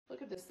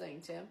look at this thing,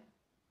 Tim.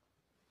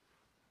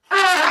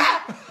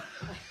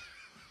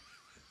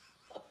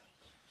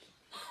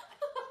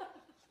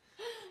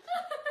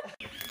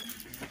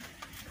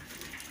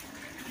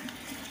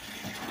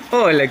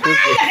 Hola, Cookie.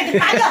 ¡Ay,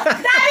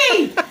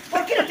 ¡Dani!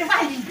 ¿Por qué no te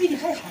vas a limpiar?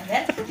 Deja de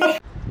joder.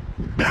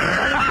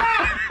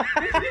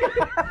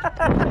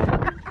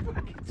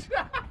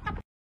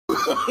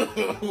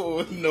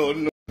 Oh, no,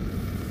 no.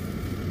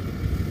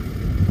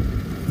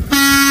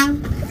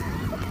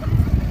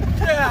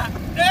 God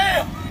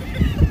damn!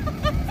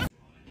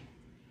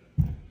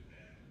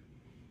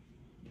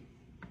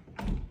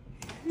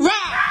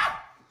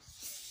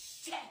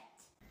 Shit!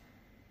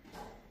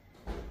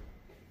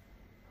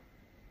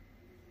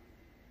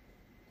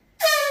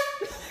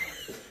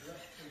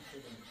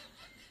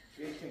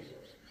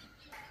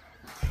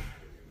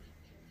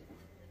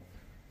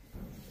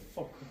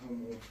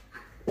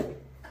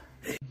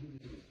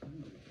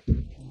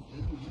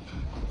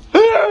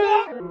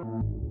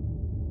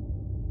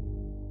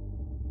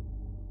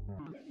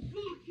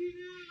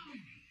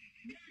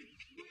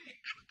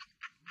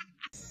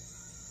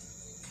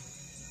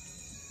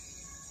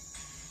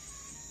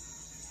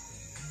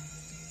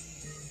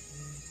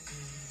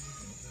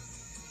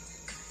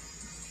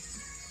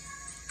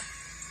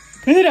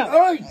 Mira.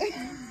 ¡Ay!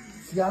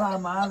 ¡Ya la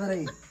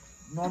madre!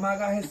 No me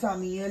hagas esa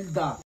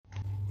mierda.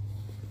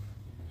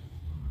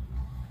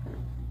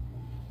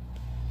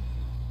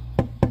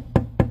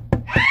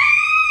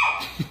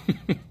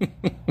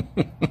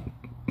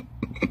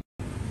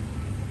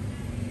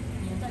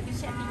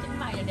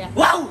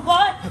 Wow!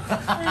 What?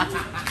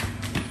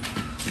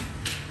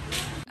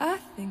 I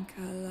think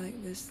I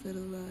like this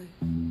little life.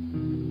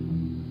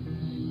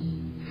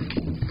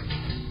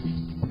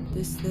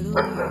 This little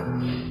life.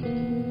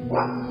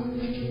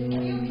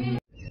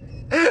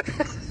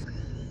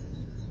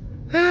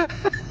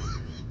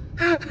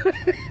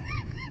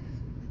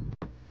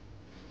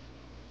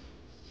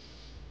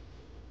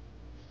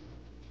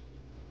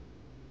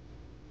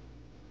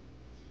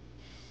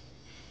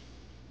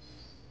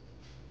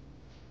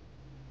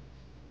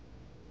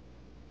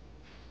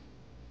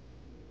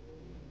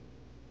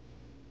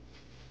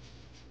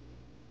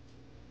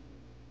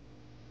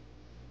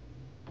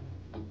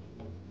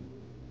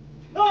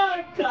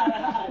 ¡Ay,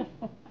 carajo!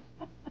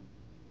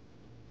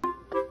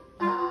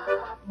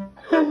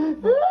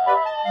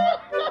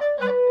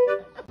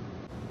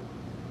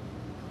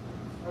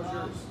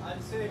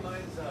 I'd say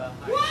mine's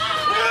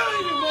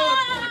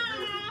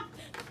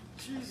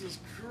Jesus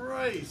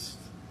Christ.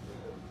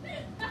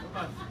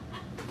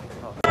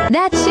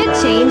 That shit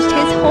changed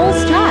his whole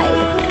stride.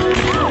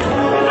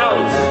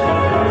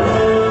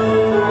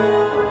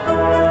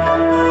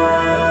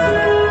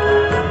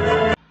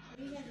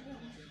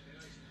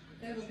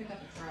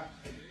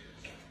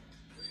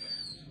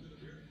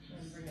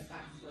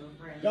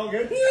 Y'all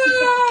good?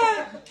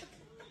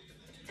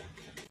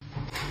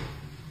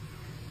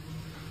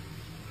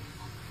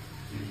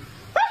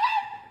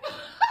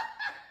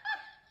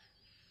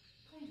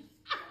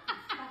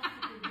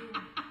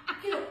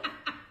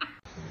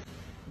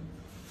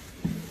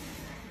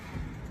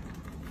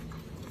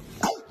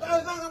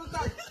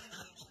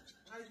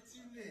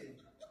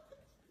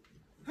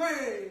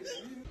 Hey!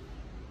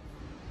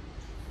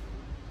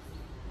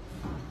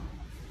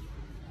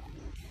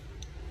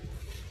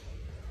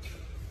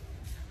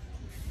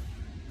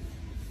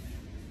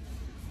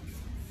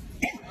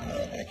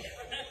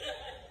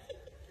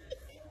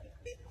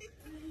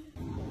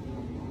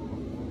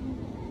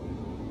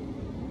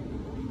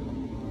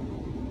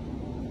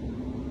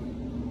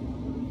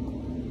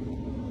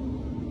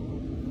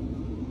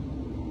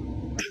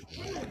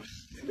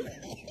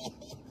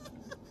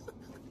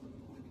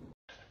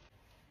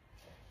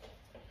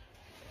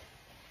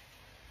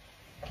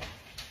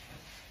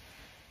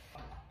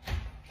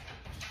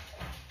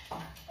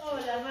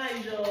 Hola,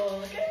 Milo.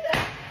 ¿Qué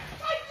tal?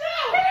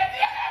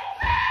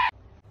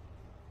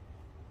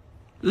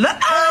 لا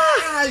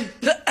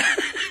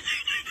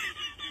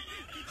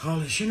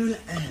خالد شنو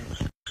الآن؟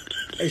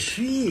 ايش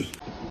فيه؟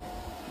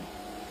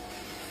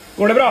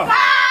 Corre, bra!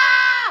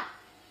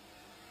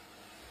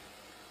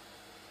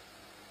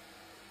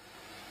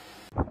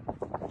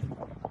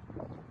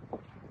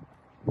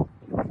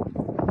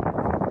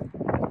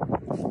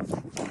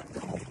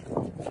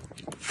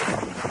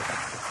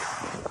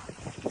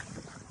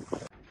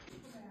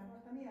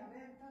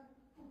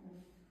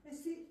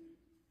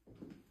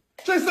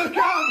 Stai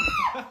cercando!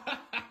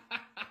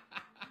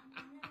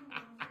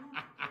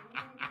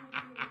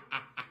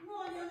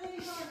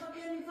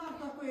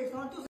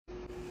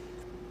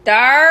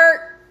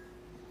 Dart!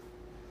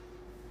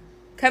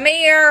 Come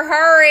here,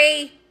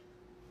 hurry!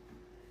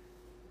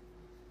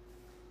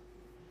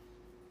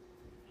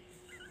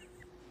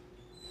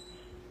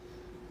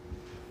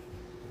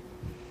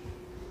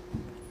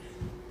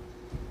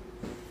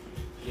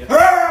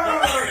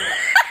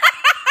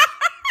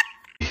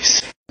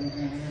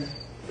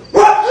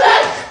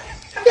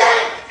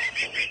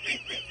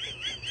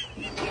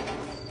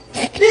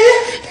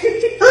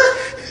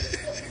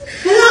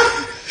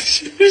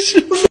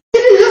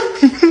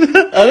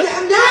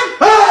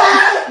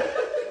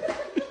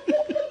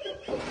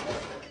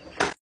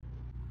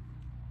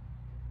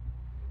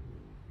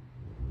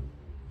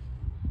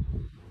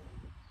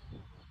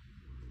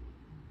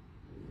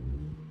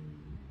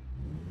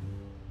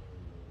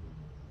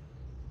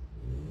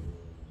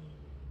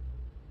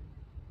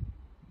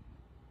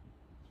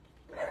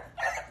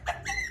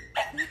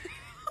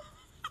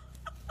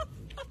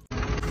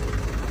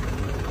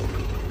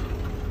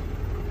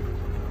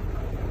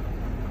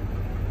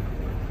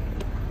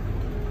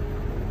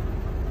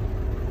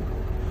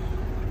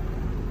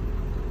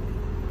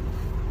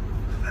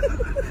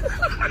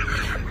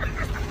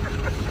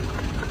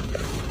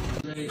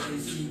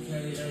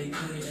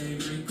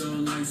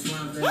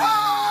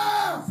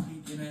 Ah!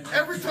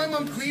 Every time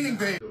I'm cleaning,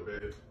 babe.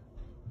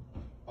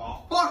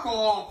 Oh, fuck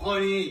off,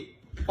 honey.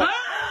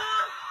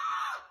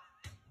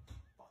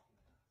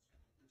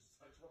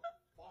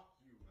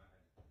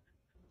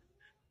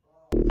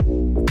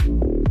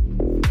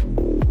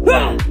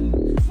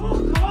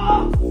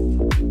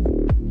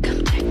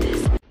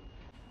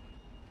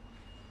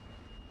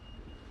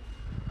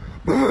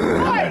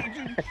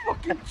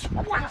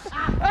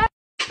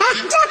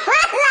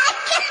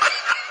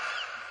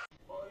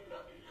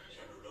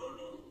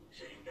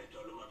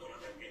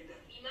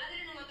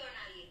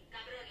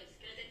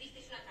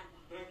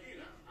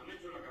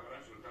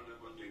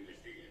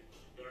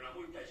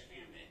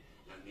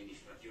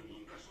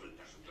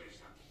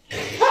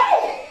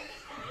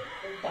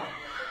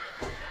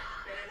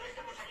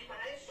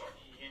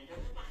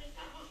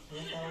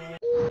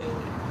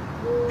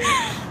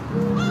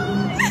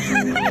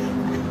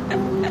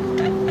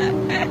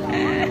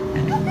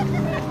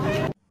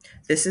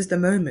 This is the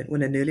moment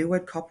when a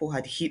newlywed couple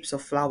had heaps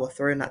of flour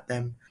thrown at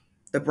them.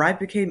 The bride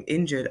became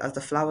injured as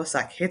the flour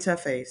sack hit her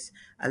face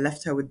and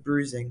left her with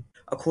bruising.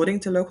 According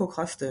to local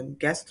custom,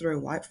 guests throw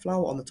white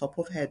flour on the top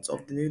of heads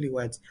of the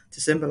newlyweds to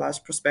symbolize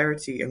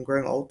prosperity and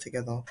growing old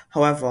together.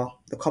 However,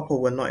 the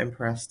couple were not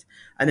impressed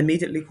and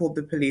immediately called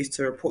the police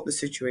to report the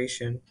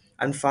situation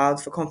and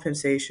filed for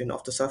compensation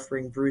after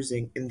suffering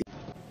bruising in the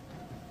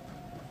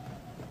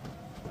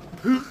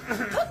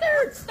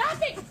Stop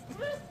it!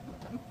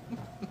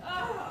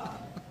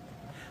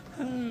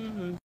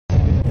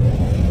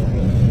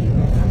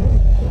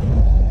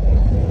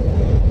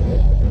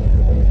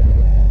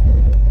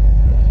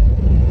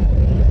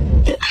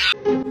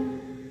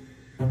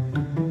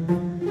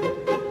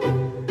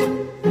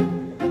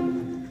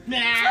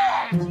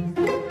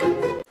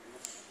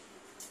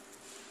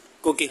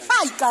 Cookie,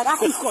 ¡Ay,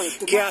 carajo, hijo de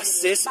tu ¿qué madre!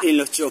 haces en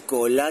los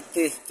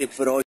chocolates de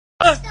Pro?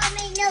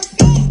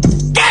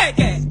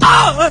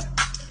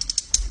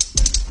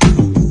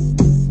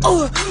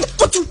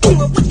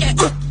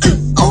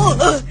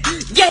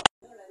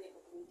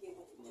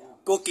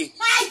 Cookie,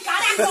 ¡Ay,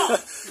 carajo!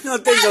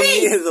 no tengo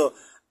miedo.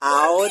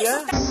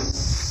 Ahora...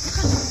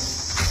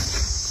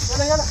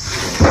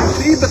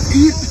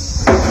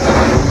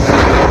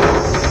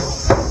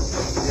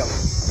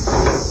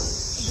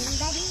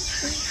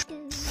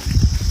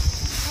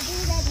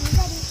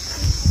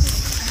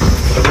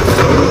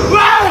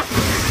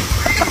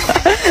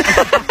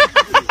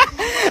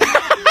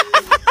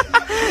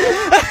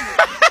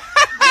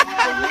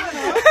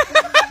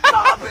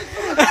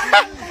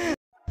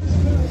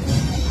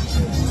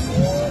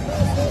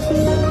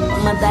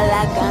 Mata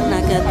la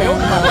gana que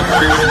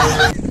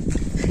tengo.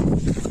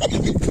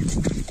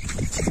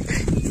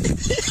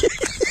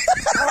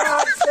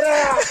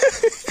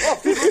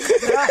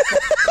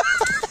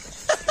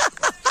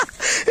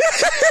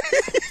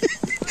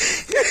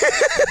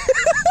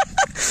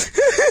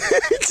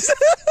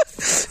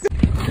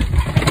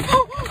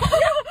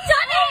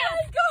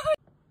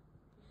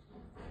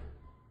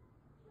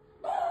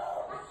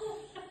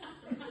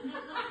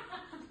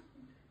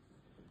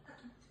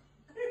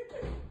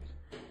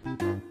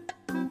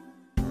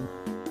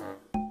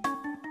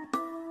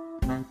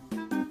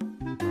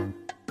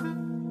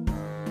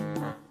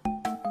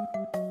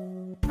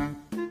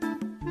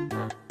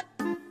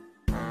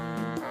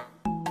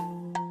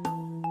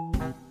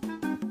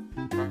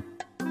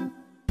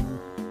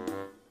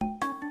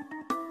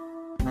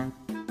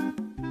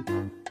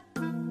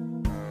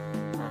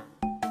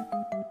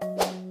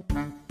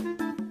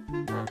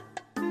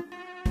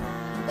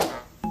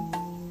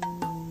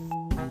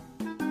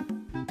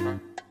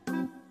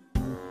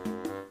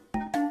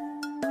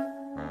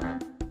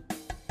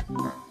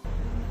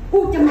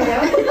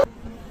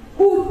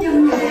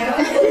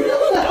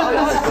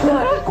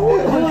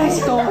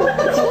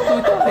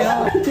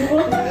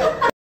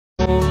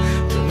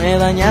 Tú me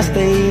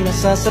dañaste y lo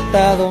has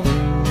aceptado.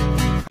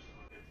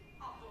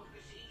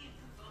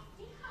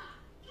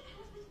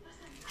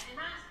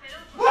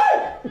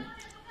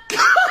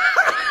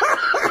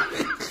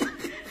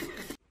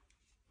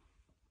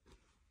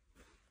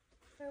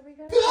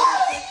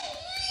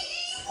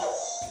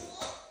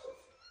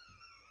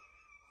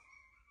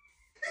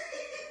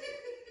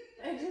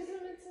 I just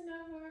wanted to know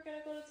if we were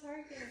gonna go to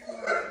Target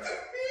tomorrow.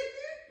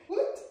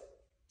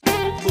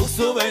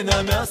 Буксувай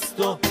на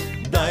място,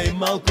 дай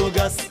малко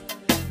газ.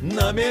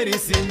 Намери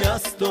си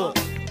място,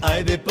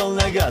 айде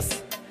пълна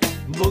газ.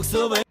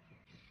 Буксувай.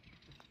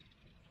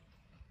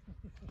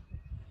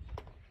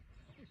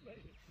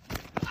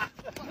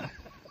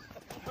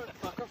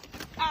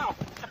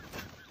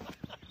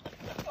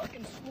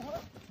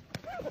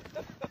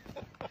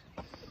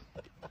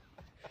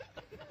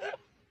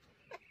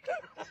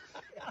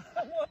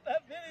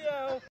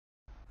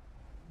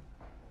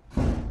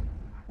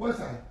 What is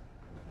that?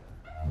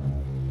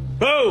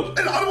 Boo!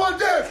 And I don't want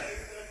this!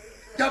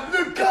 You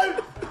blue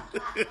cunt!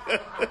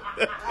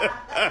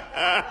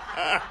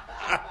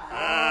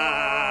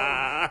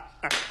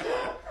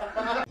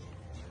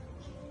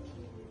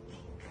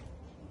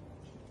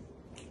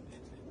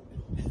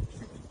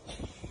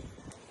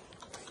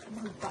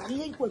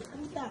 Sí, hijo de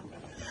puta.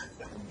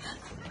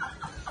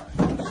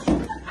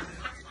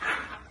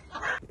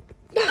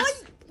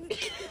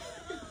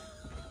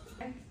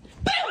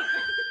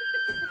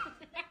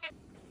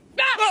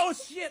 Oh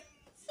shit!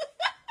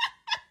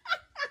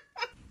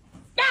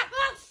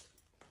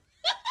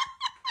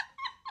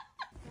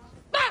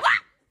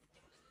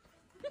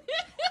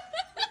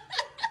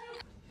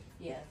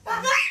 Yes.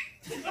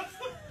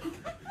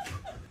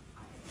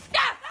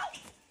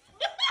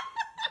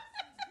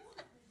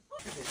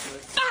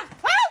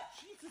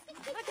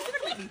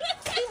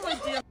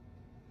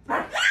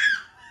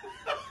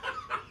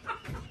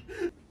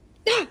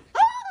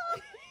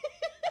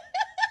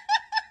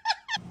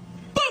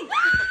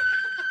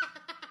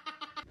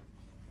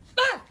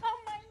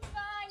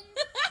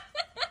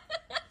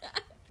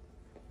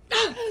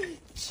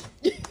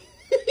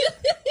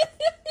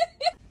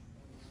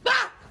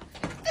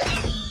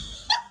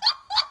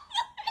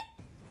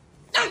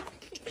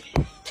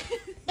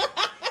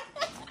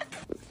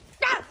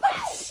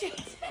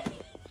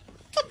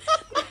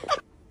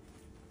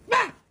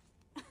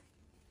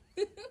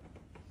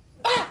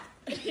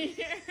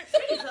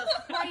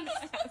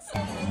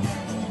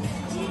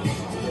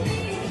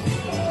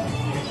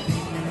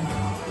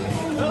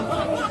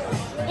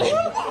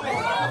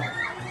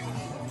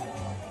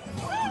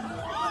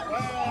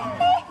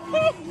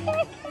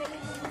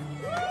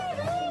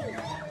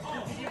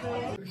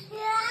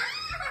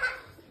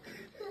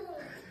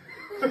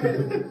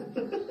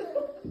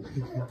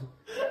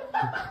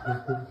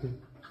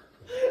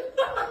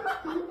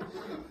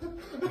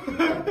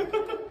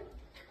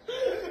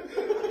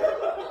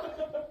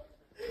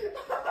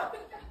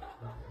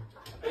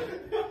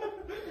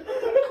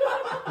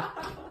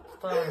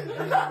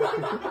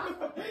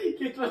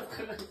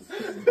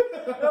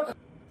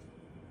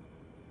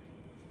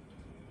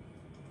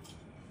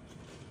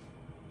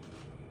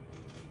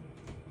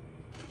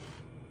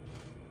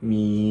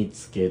見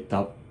つけ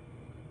た。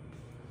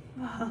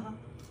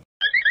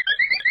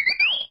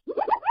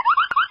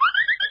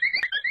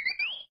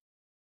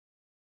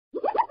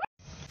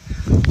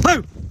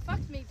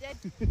Fuck me, dead.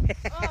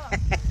 Oh.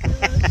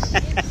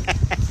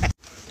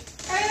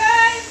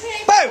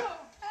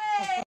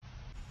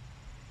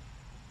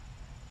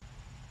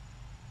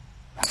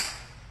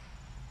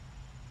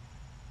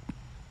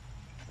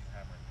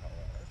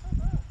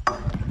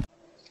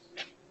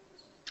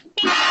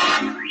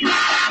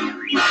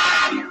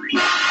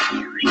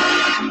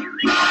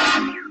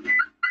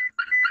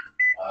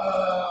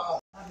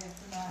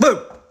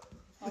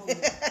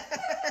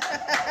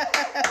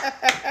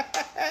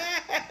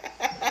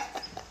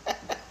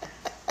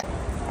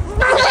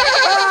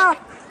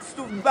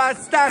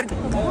 Bastard!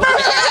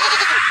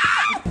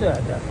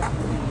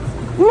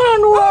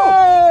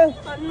 Manuel!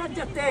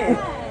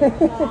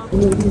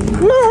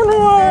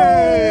 Manuel!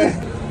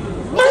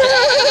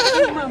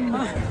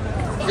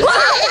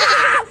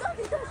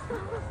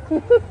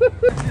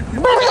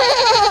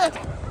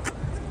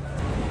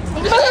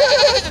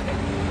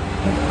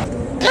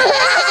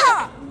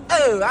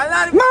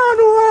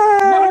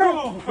 Manuel!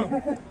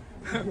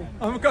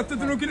 I'm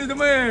captain looking at the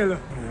mail.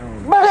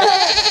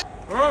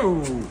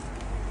 Oh!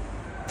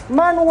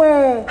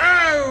 Manuel!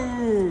 Oh!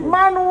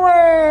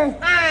 Manuel!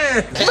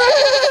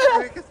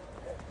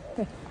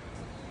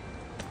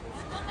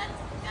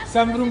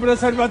 Sembra un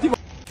preservativo.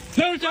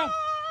 Lucia!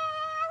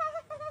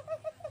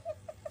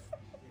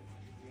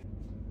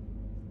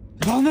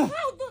 Donna!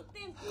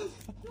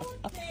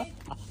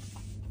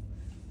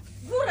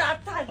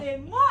 Gurata de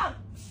mort!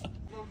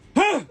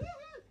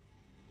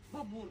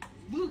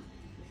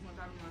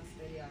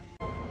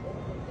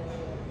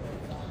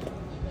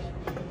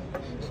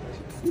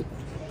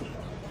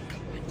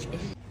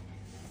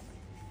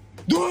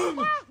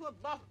 Dorme!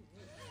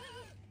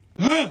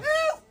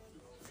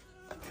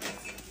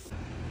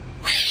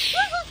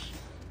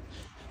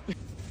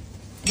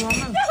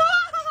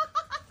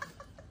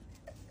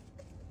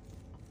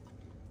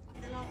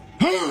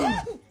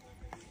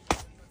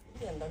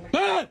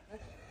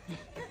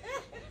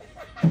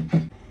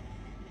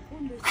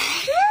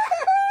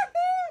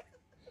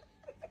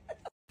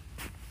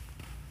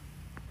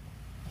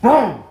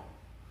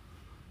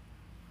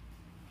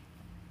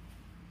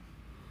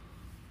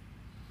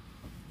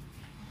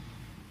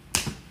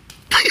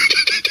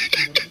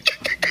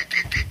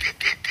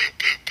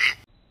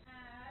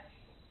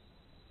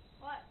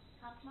 What?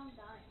 How's mom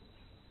dying?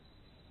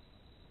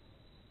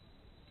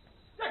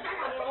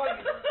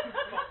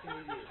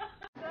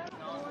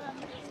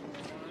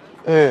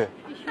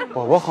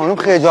 بابا خانم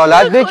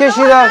خجالت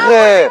بکشید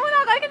آخه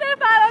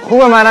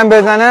خوبه منم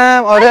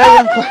بزنم آره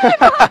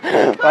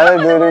برای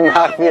دوریم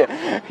مخفیه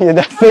یه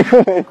دسته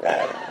کنید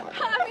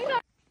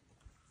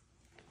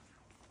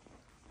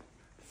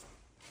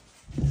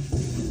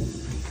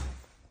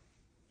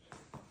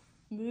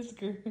This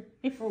girl.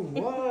 For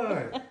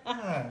what?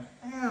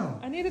 Ow.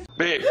 I need a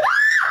Babe.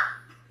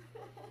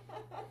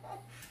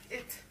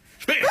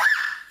 Babe.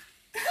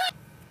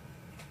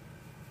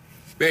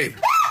 Babe.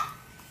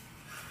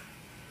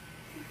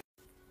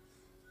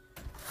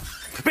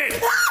 Babe.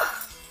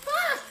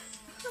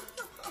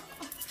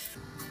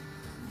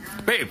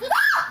 Babe.